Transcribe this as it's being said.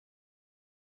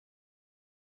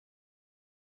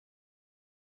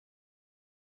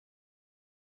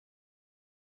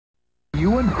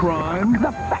genuine crime.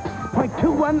 The facts point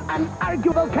to one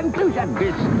unarguable conclusion.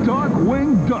 It's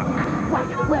Darkwing Duck.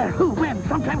 What, where, who, when,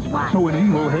 sometimes why? So when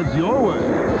evil heads your way,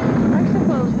 I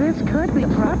suppose this could be a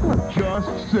problem.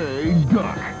 just say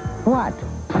duck. What?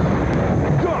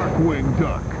 Darkwing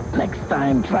Duck. Next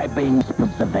time, try being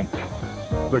specific.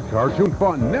 The cartoon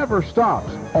fun never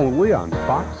stops, only on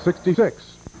Fox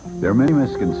 66. There are many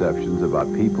misconceptions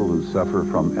about people who suffer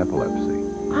from epilepsy.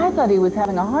 I thought he was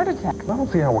having a heart attack. I don't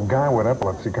see how a guy with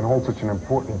epilepsy can hold such an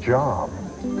important job.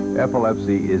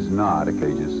 Epilepsy is not a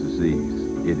contagious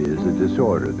disease. It is a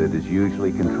disorder that is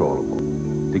usually controllable.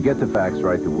 To get the facts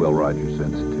right, the Will Rogers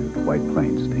Institute, White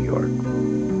Plains, New York.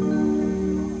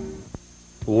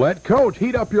 Let Coach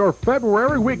heat up your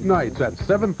February weeknights at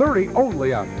 7:30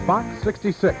 only on Fox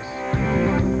 66.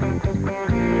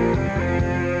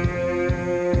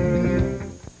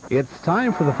 It's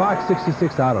time for the Fox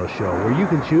 66 Auto Show, where you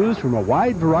can choose from a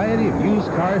wide variety of used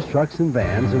cars, trucks, and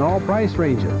vans in all price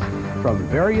ranges from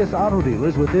various auto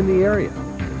dealers within the area.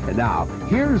 And now,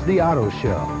 here's the Auto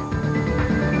Show.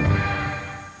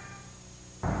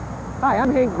 Hi,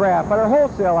 I'm Hank Graff at our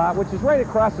wholesale lot, which is right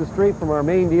across the street from our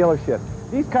main dealership.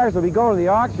 These cars will be going to the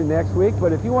auction next week,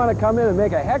 but if you want to come in and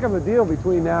make a heck of a deal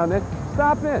between now and then,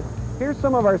 stop in. Here's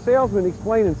some of our salesmen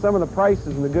explaining some of the prices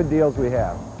and the good deals we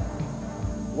have.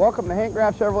 Welcome to Hank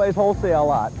Graff Chevrolet's wholesale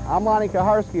lot. I'm Lonnie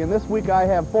Kaharski, and this week I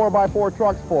have 4x4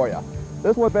 trucks for you.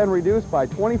 This one's been reduced by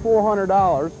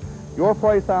 $2,400. Your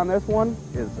price on this one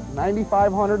is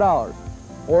 $9,500.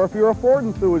 Or if you're a Ford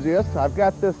enthusiast, I've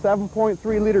got this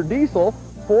 7.3-liter diesel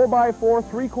 4x4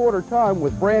 3/4 ton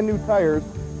with brand new tires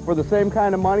for the same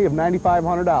kind of money of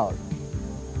 $9,500.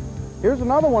 Here's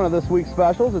another one of this week's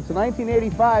specials. It's a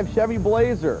 1985 Chevy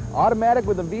Blazer, automatic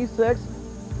with a V6,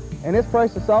 and it's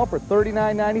priced to sell for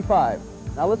 $39.95.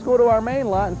 Now let's go to our main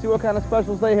lot and see what kind of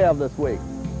specials they have this week.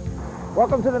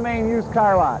 Welcome to the main used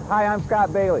car lot. Hi, I'm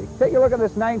Scott Bailey. Take a look at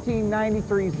this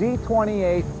 1993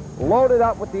 Z28, loaded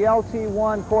up with the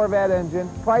LT1 Corvette engine,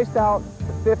 priced out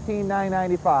for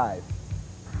 $15,995.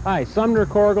 Hi, Sumner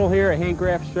Corrigal here at Hank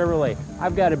Graff Chevrolet.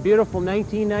 I've got a beautiful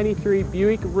 1993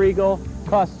 Buick Regal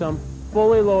Custom,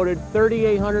 fully loaded,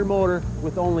 3800 motor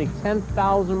with only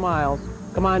 10,000 miles.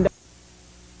 Come on down.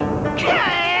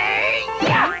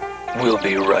 We'll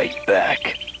be right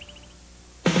back.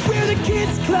 We're the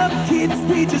Kids Club Kids,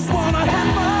 we just wanna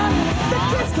have fun. The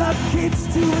Kids Club Kids,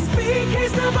 to us big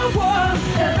is number one.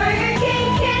 The Burger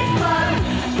King Kids Club,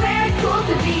 where it's cool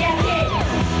to be a kid.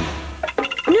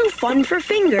 New fun for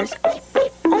fingers.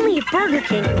 Only at Burger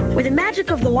King, where the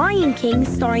magic of the Lion King,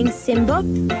 starring Simba,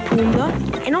 Pumbaa,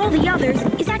 and all the others,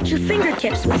 is at your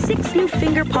fingertips with 6 new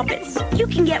finger puppets. You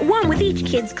can get one with each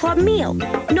Kids Club meal.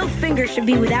 No finger should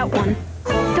be without one.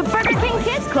 The Burger King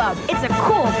Kids Club, it's a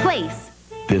cool place.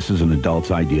 This is an adult's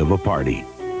idea of a party.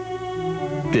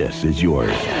 This is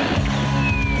yours.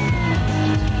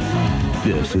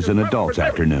 This is an adult's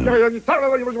afternoon.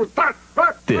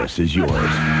 This is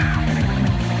yours.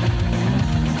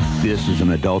 This is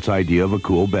an adult's idea of a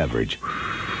cool beverage.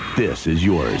 This is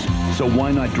yours. So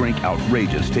why not drink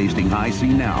outrageous tasting High C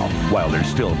now while there's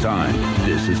still time?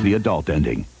 This is the adult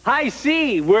ending. High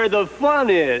C, where the fun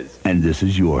is. And this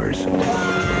is yours.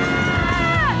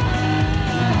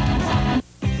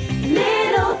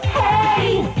 Little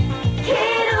K,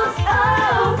 Kittles,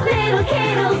 oh, little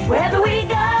Kittles, wherever we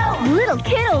go. Little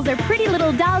Kittles are pretty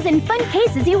little dolls in fun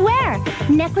cases you wear.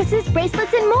 Necklaces,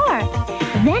 bracelets, and more.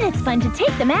 Then it's fun to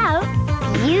take them out.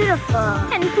 Beautiful.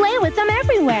 And play with them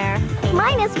everywhere.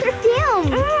 Minus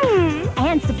perfume.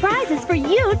 And surprises for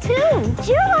you, too.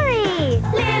 Jewelry.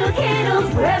 Little Kittles,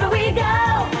 wherever we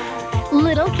go.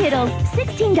 Little Kittles,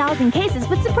 16 dolls in cases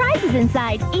with surprises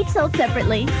inside, each sold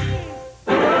separately.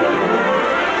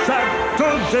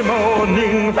 Saturday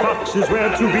morning, Fox is where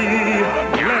to be.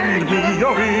 Lend me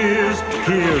your ears,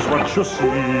 here's what you'll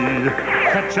see.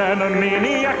 Catch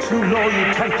Animaniacs, you know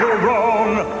you can't go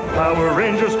wrong. Power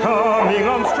Rangers coming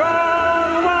on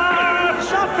strong.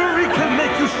 Watch out, Fury can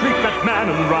make you shriek, Batman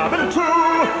and Robin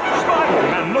too.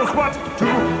 Spider-Man knows what to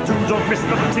do. Don't miss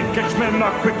the Tic X-Men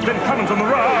are quick, then Cummins on the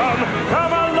run.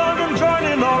 Come along and join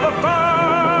in all the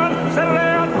fun.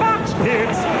 Saturday on Fox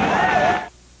Kids.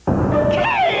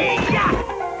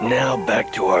 Now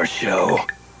back to our show.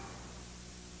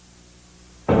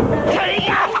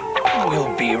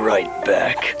 We'll be right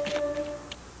back.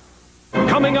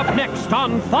 Coming up next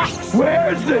on Fox.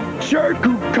 Where's the jerk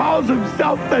who calls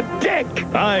himself the Dick?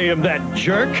 I am that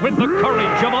jerk with the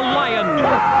courage of a lion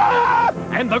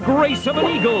and the grace of an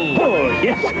eagle. Oh,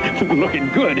 yes, looking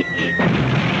good.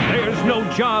 There's There's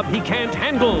no job he can't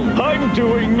handle. I'm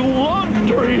doing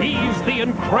laundry. He's the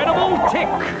Incredible Tick.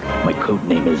 My code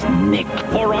name is Nick.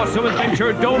 For awesome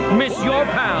adventure, don't miss your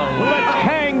pal. Let's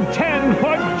hang 10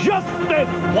 for justice.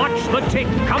 Watch the Tick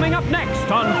coming up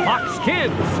next on Fox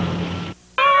Kids.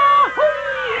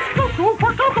 Go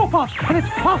for Cocoa Puffs, and it's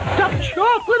puffed up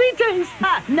chocolatey taste.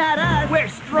 Ha, not us. We're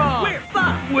strong. We're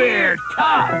fun. We're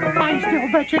tough. I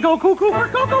still bet you go cuckoo for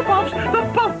Cocoa Puffs,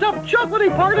 the puffed up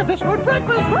chocolatey part of this one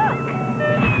breakfast.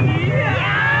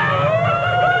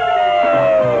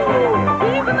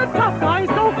 Even the tough guys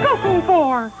go cuckoo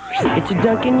for. It's a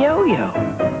Dunkin' Yo-Yo.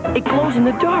 It glows in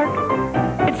the dark.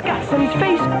 It's got Sunny's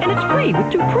face, and it's free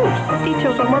with 2 proofs.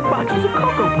 Details on marked boxes of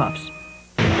Cocoa Puffs.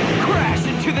 Crash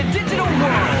into the digital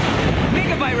world.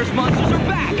 Megavirus monsters are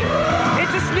back.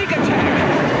 It's a sneak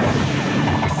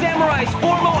attack. Samurai's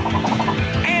Formal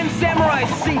and Samurai's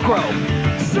Synchro.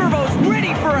 Servo's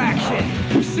ready for action.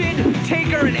 Sid,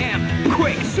 Taker, and Amp.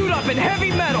 Quick, suit up in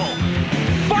heavy metal.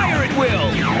 Fire at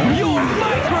will. You're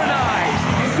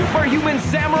micronized. Superhuman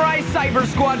Samurai Cyber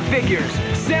Squad figures.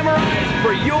 Samurais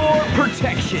for your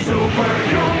protection.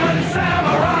 Superhuman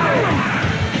Samurai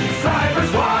Cyber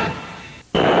Squad.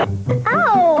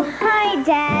 Oh, hi,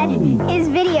 Dad. His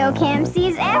video cam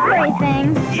sees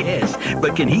everything. Yes,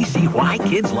 but can he see why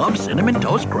kids love Cinnamon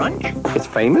Toast Crunch? It's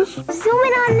famous? Zoom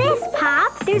in on this,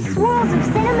 Pop. There's swirls of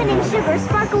cinnamon and sugar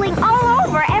sparkling all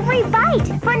over every bite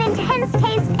for an intense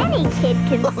taste any kid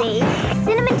can see.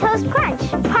 Cinnamon Toast Crunch,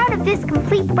 part of this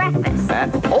complete breakfast.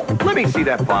 Let me see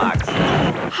that box.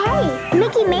 Hey,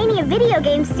 Mickey Mania video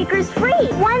game stickers free.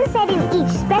 One set in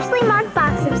each specially marked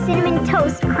box of Cinnamon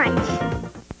Toast Crunch.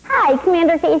 Hi,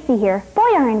 Commander Casey here.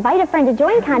 Boy, our Invite a Friend to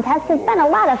Join contest has been a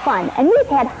lot of fun, and we've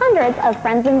had hundreds of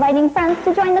friends inviting friends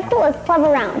to join the coolest club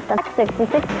around, the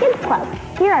 66 Kids Club.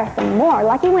 Here are some more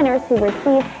lucky winners who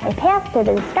receive a pass to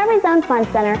the Discovery Zone Fun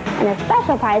Center and a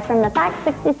special prize from the Fox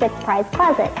 66 Prize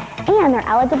Closet. And they're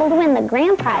eligible to win the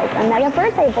grand prize, a mega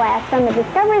birthday blast from the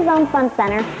Discovery Zone Fun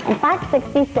Center and Fox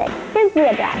 66. Here's the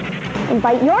address.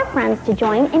 Invite your friends to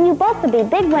join, and you both will be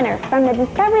big winners from the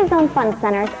Discovery Zone Fun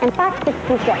Centers and Fox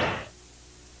 66.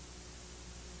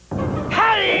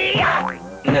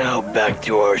 Now back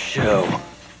to our show.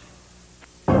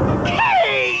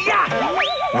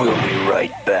 We'll be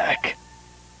right back.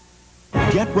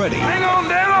 Get ready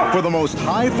for the most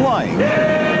high-flying,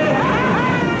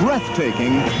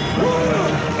 breathtaking,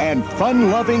 and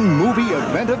fun-loving movie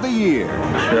event of the year.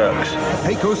 Shucks.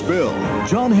 Pecos Bill,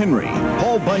 John Henry,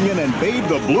 Paul Bunyan, and Babe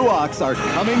the Blue Ox are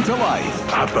coming to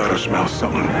life. I better smell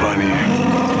something funny.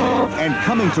 And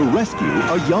coming to rescue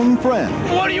a young friend.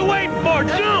 What are you waiting for?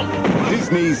 Jump!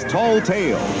 Disney's Tall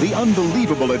Tale, The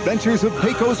Unbelievable Adventures of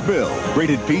Pecos Bill.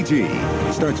 Rated PG.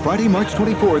 Starts Friday, March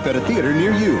 24th at a theater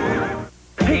near you.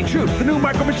 Hey, troops, the new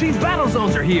Micro Machines battle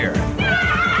zones are here.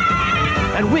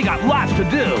 And we got lots to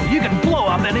do. You can blow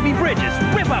up enemy bridges,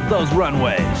 rip up those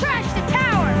runways. Trash the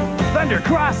tower! Thunder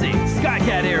Crossing,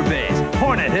 Skycat Air Base,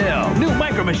 Hornet Hill, new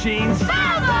Micro Machines.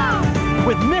 Salvo!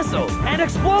 With missiles and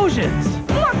explosions.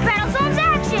 More battle zones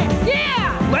action!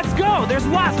 Yeah! Let's go, there's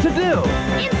lots to do.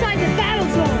 Inside the battle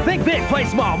zone! Think big, play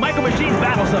small, Micro Machines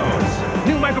battle zones.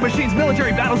 New Micro Machines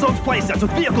military battle zones playsets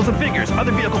with vehicles and figures.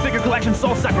 Other vehicle figure collections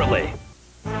sold separately.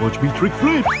 Watch me trick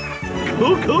flip.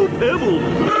 Cocoa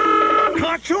Pebbles.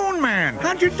 Cartoon Man,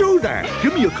 how'd you do that?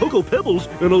 Give me a Cocoa Pebbles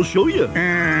and I'll show you.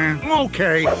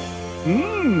 Okay.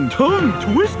 Tongue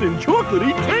twisting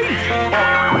chocolatey taste.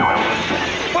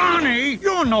 Barney,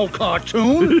 you're no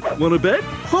cartoon. Wanna bet?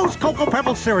 Who's Cocoa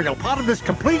Pebbles cereal, part of this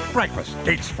complete breakfast?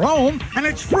 It's flown and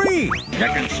it's free. You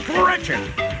can stretch it,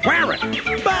 wear it,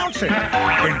 bounce it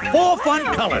in 4 fun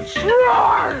colors.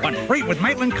 Roar! But free with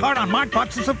Maitland card on marked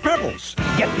boxes of Pebbles.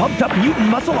 Get pumped up mutant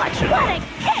muscle action. What a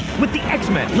kick! With the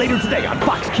X-Men later today on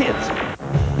Fox Kids.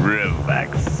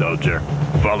 Relax, soldier.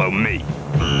 Follow me.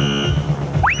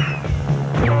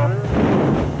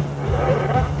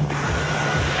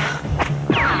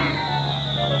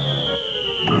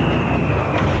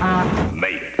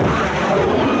 Made it.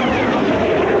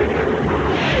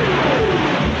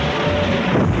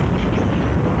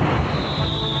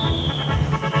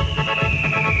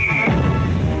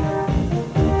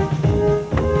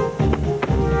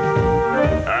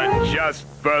 And just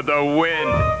for the win.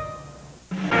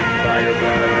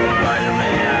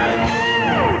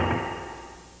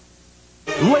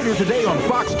 Later today on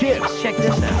Fox Kids. Check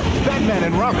this out. Batman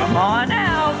and Robin. Come on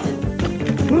out!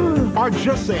 Are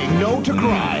just saying no to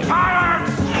crime.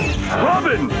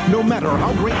 Robin, No matter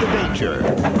how great the danger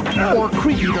or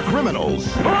creepy the criminals.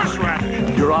 Horse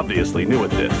rabbit! You're obviously new at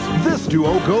this. This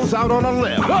duo goes out on a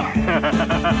limb.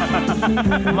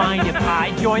 Mind if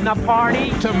I join the party?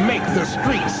 To make the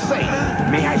streets safe.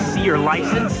 May I see your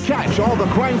license? Catch all the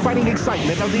crime-fighting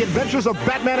excitement of the adventures of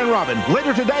Batman and Robin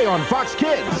later today on Fox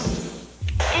Kids.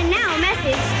 And now a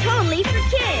message totally for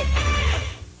kids.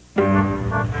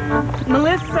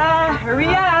 Melissa, hurry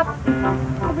up.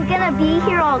 Are we gonna be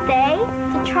here all day?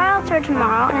 The trials are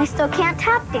tomorrow and I still can't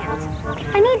tap dance.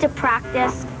 I need to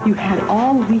practice. You had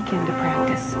all weekend to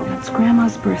practice. It's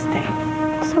Grandma's birthday.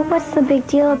 So what's the big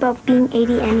deal about being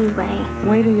 80 anyway?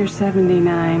 Wait till you're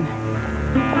 79.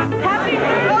 Happy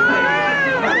birthday!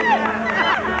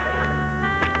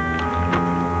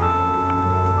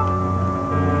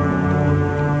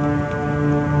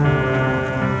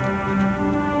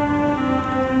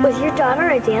 Was your daughter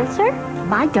a dancer?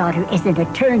 My daughter is an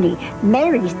attorney.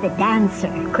 Mary's the dancer.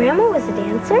 Grandma was a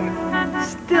dancer?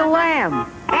 Still am.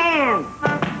 And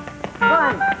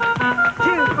 1, 2.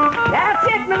 That's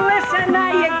it, Melissa.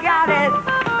 Now you got it.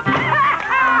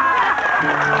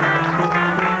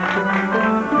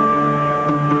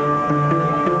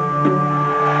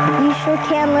 You sure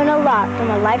can learn a lot from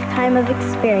a lifetime of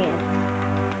experience.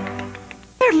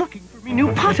 They're looking for me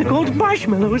new pot of gold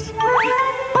marshmallows.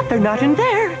 But they're not in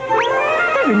there.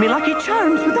 They're in me Lucky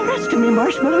Charms with the rest of me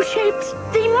marshmallow shapes.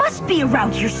 They must be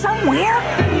around here somewhere.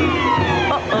 There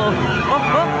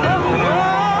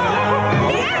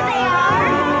they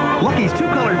are! Lucky's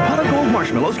two-colored pot of gold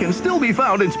marshmallows can still be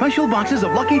found in special boxes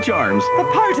of Lucky Charms. The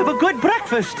part of a good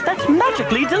breakfast that's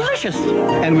magically delicious.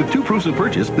 And with 2 proofs of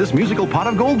purchase, this musical pot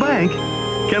of gold bank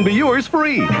can be yours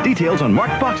free. Details on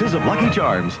marked boxes of Lucky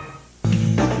Charms.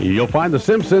 You'll find The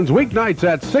Simpsons weeknights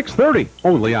at 6:30,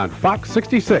 only on Fox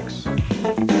 66.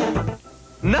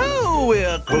 Now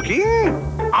we're cooking.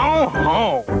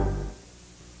 Oh,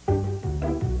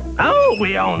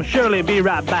 we'll surely be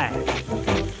right back.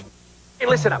 Hey,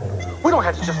 listen up. We don't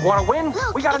have to just want to win.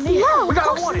 We gotta need it. We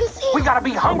gotta want it. We gotta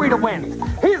be hungry to win.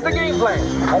 Here's the game plan.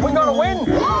 Are we gonna win?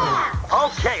 Yeah!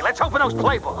 Okay, let's open those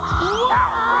playbooks.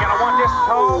 Now, we're gonna want this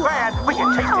so bad, we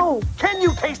can taste it. Can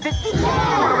you taste it?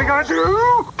 What are we gonna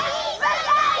do?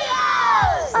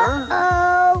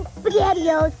 Uh-oh.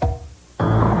 SpaghettiOs.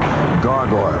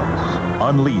 Gargoyles,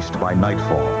 unleashed by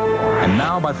nightfall. And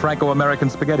now by Franco-American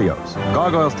SpaghettiOs.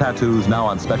 Gargoyles tattoos now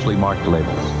on specially marked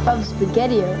labels. Of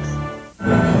SpaghettiOs.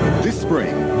 This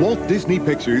spring, Walt Disney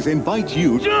Pictures invites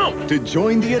you to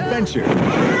join the adventure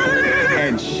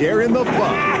and share in the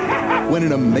fun when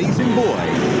an amazing boy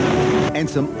and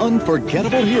some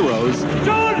unforgettable heroes,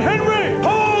 John Henry,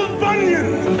 Paul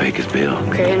Bunyan, from Bakersfield.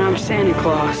 Okay, and I'm Santa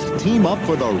Claus. team up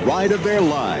for the ride of their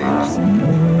lives.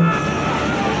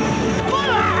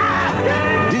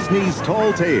 Disney's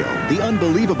Tall Tale, The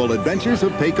Unbelievable Adventures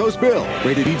of Pecos Bill.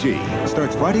 Rated PG.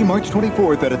 Starts Friday, March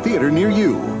 24th at a theater near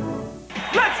you.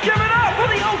 Let's give it up for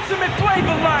the ultimate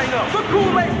flavor lineup, the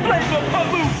Kool-Aid Flavor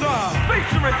Palooza,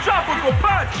 featuring Tropical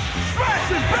Punch,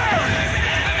 Slash and Berry,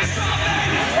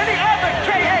 and the other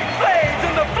K.A. flavors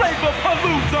in the Flavor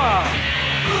Palooza.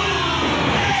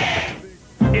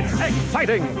 It's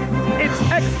exciting. It's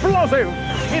explosive.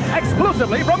 It's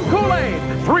exclusively from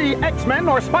Kool-Aid. 3 X-Men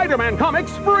or Spider-Man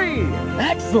comics free.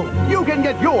 Excellent. You can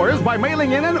get yours by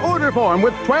mailing in an order form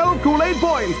with 12 Kool-Aid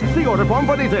points. See order form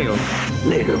for details.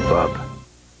 Later, Bub.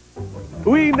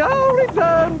 We now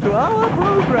return to our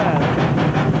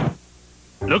program.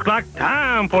 Look like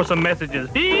time for some messages.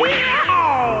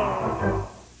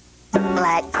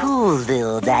 Like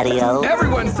Coolville, Daddy-O.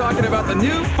 Everyone's talking about the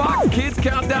new Fox Kids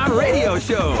Countdown radio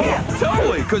show. Yeah,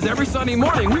 totally, because every Sunday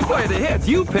morning we play the hits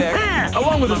you pick,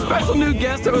 along with a special new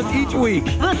guest host each week.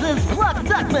 This is Fluck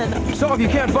Duckman. So if you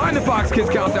can't find the Fox Kids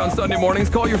Countdown Sunday mornings,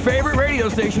 call your favorite radio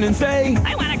station and say,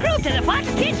 I want to groove to the Fox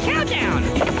Kids Countdown.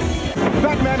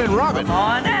 Batman and Robin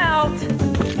On out.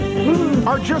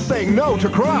 are just saying no to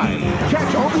crime.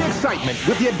 Catch all the excitement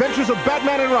with the adventures of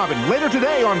Batman and Robin later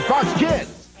today on Fox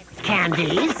Kids.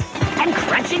 Candies and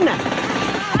crunching them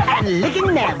and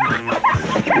licking them.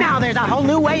 Now there's a whole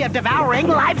new way of devouring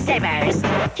lifesavers.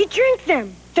 You drink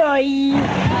them.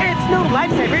 It's new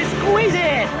Lifesavers Squeeze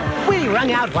It. We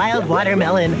wrung out wild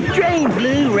watermelon, drained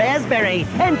blue raspberry,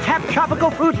 and tapped tropical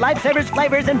fruit Lifesavers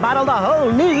flavors and bottled a whole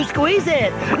new Squeeze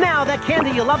It. Now the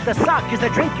candy you love to suck is the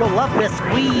drink you'll love to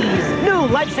squeeze. New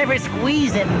Lifesavers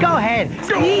Squeeze It. Go ahead,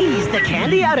 squeeze the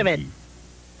candy out of it.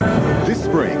 This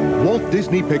spring, Walt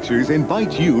Disney Pictures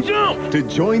invites you to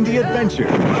join the adventure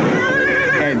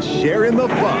and share in the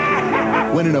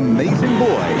fun when an amazing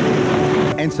boy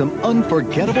and some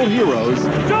unforgettable heroes,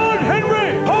 John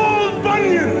Henry, Paul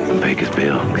Bunyan, wake us,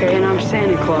 Bill. Okay, and I'm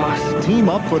Santa Claus. Team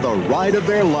up for the ride of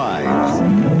their lives.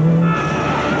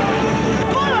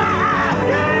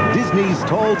 Disney's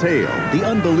Tall Tale, The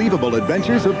Unbelievable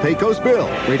Adventures of Pecos Bill.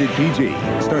 Rated PG.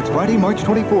 Starts Friday, March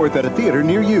 24th at a theater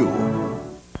near you.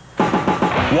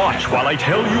 Watch while I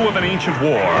tell you of an ancient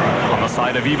war. On the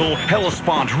side of evil,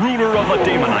 Hellespont, ruler of the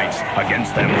Daemonites.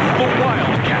 Against them, the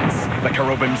Wildcats, the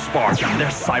Cherubim Spark, and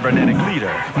their cybernetic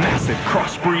leader, massive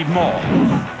crossbreed Maul.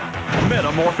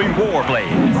 Metamorphing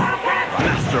Warblade,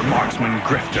 Master Marksman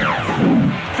Grifter,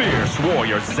 Fierce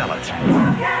Warrior Zealot.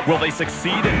 Will they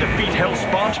succeed and defeat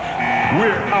Hellespont?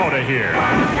 We're out of here.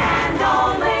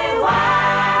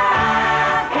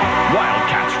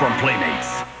 Wildcats from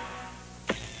Playmates.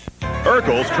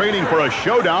 Urkel's training for a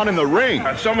showdown in the ring.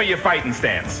 Show me your fighting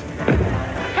stance.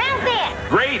 How's that?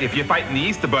 Great if you're fighting the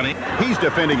Easter Bunny. He's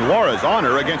defending Laura's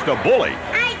honor against a bully.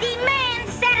 I demand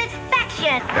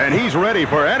satisfaction. And he's ready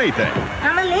for anything.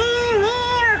 I'm a lean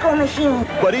miracle machine.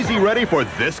 But is he ready for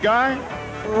this guy?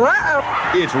 Whoa.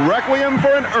 It's Requiem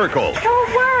for an Urkel.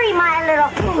 Don't worry, my little...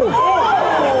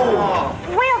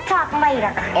 We'll talk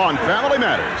later. On Family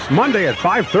Matters. Monday at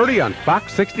 5:30 on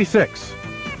Fox 66.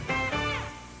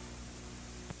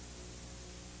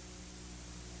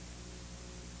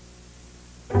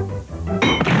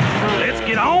 Let's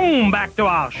get on back to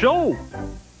our show.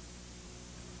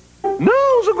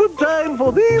 Now's a good time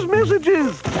for these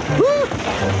messages.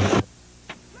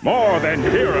 More than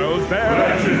heroes, they're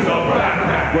legends of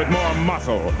Batman. With more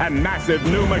muscle and massive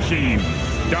new machines.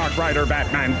 Dark Rider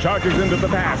Batman charges into the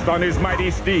past on his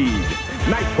mighty steed.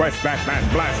 Night Quest Batman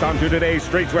blasts onto today's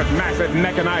streets with massive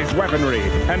mechanized weaponry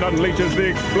and unleashes the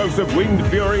explosive winged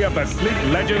fury of the sleek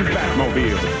Legends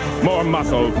Batmobile. More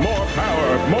muscle, more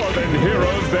power, more than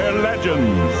heroes, they're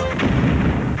legends.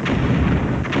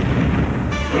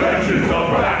 Legends of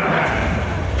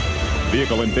Batman.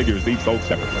 Vehicle and figures each sold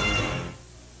separately.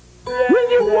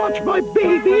 Will you watch my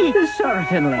baby?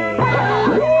 Certainly.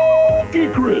 Cookie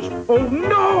Crisp! Oh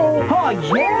no! Oh,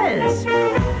 yes!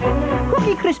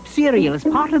 Cookie Crisp cereal is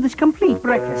part of this complete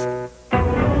breakfast.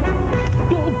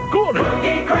 Good!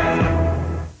 Cookie Crisp!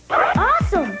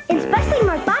 Awesome! In specially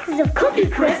marked boxes of Cookie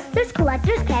Crisp, there's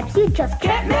collector's caps you just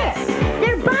can't miss.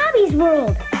 They're Bobby's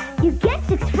World. You get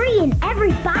 6 free in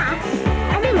every box,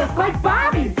 and they look like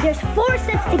Bobby. There's 4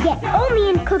 sets to get only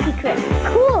in Cookie Crisp.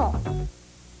 Cool!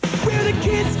 We're the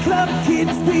Kids Club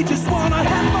kids, we just wanna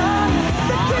have fun.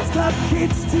 The Kids Club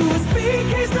kids to us,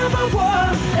 BK's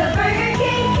 #1. The Burger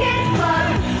King Kids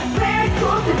Club, very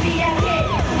cool to be a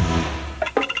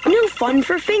kid. New fun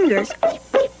for fingers.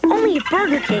 Only at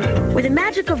Burger King, where the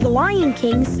magic of the Lion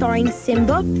King starring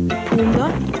Simba,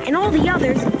 Pumbaa, and all the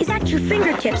others is at your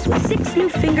fingertips with 6 new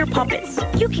finger puppets.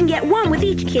 You can get one with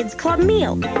each Kids Club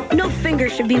meal. No finger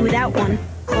should be without one.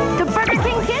 The Burger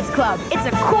King Kids Club. It's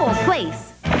a cool place.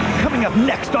 Coming up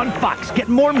next on Fox, get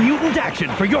more mutant action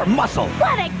for your muscle.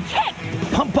 What a kick!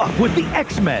 Pump up with the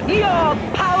X-Men. Your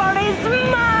power is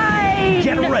mine!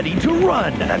 Get ready to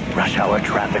run. That rush hour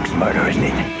traffic's murder, isn't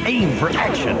it? Aim for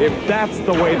action. If that's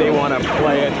the way they want to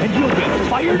play it. And you'll be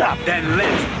fired up. Then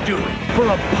let's do it. For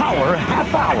a power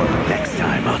half hour. Next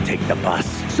time, I'll take the bus.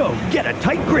 So get a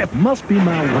tight grip. Must be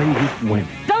my way with women.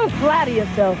 Don't flatter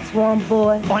yourself, Swamp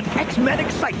Boy. On X-Men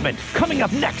Excitement. Coming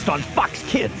up next on Fox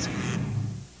Kids.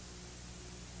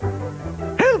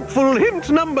 Helpful hint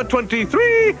number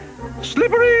 23,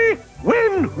 slippery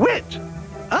when wet.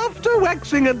 After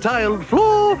waxing a tiled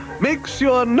floor, make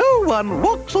sure no one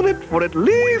walks on it for at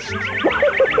least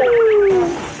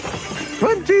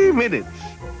 20 minutes.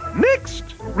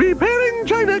 Next, repairing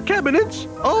china cabinets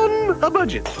on a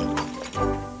budget.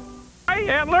 Hi,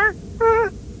 Handler.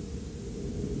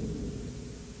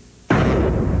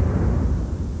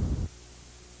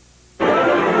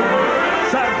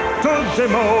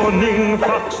 Saturday morning,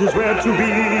 Fox is where to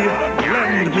be.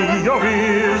 Lend me your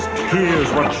ears,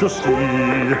 here's what you see.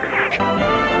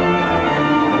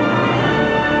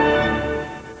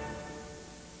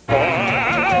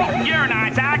 You're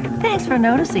not, Doc. Thanks for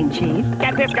noticing, Chief.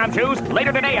 Get this, Gunzoos.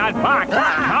 Later today on Fox,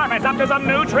 Carmen's up to some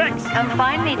new tricks. Come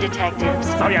find me, detectives.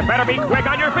 So you better be quick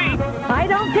on your feet. I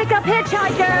don't pick up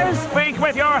hitchhikers. Think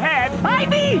with your head. I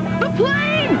mean, the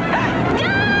plane!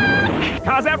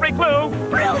 Cause every clue,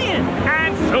 Brilliant!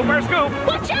 and super scoop,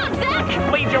 Watch out,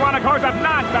 Zach! leads you on a course of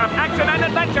non-stop action and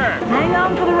adventure. Hang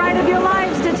on for the ride of your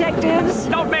lives, detectives.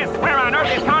 Don't miss Where on Earth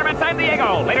is Carmen San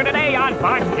Diego? Later today on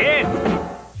Fox Kids.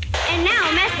 And now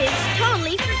a message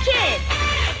totally for kids.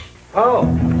 Oh,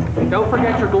 don't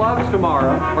forget your gloves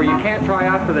tomorrow, or you can't try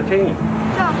out for the team.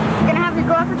 So, gonna have your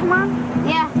glove for tomorrow?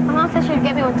 Yeah, my mom said she'd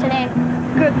get me one today.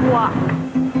 Good luck.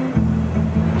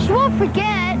 She won't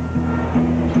forget.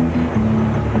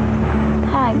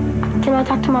 Hi, can I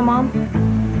talk to my mom?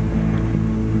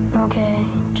 Okay,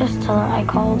 just tell her I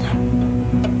called.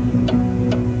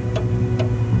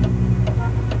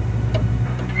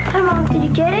 Hi, Mom, did you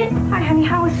get it? Hi, honey,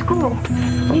 how was school?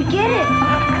 Did you get it?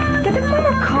 Give the mom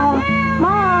a call.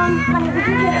 Mom! Honey, did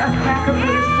you get a cracker for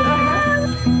your sister?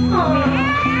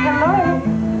 Hello?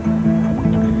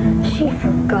 She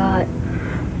forgot.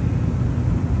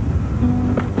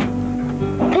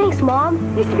 Thanks,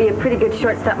 Mom. Used to be a pretty good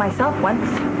shortstop myself once.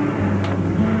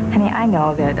 Honey, I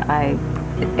know that I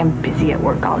am busy at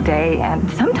work all day, and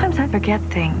sometimes I forget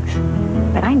things.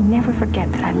 But I never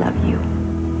forget that I love you.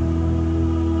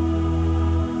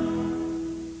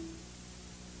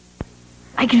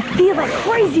 I can feel that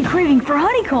crazy craving for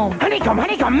honeycomb. Honeycomb,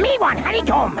 honeycomb, me want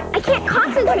honeycomb. I can't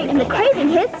concentrate when the craving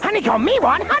hits. Honeycomb, me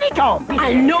want honeycomb.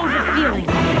 I know the feeling.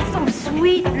 It's so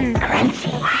sweet and Crunchy.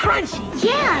 crunchy.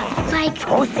 Yeah, like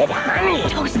Toasted honey.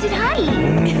 toasted honey.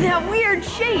 In that weird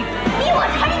shape. You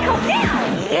want honeycomb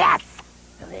now? Yes.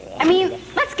 I mean,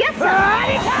 let's get some.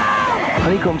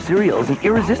 Honeycomb cereal is an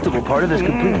irresistible part of this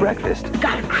complete breakfast.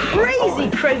 Got a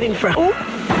crazy craving for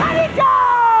Honeycomb!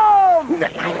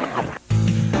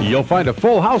 You'll find a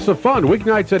full house of fun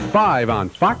weeknights at 5 on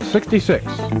Fox 66.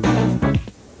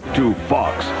 To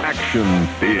Fox Action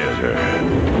Theater.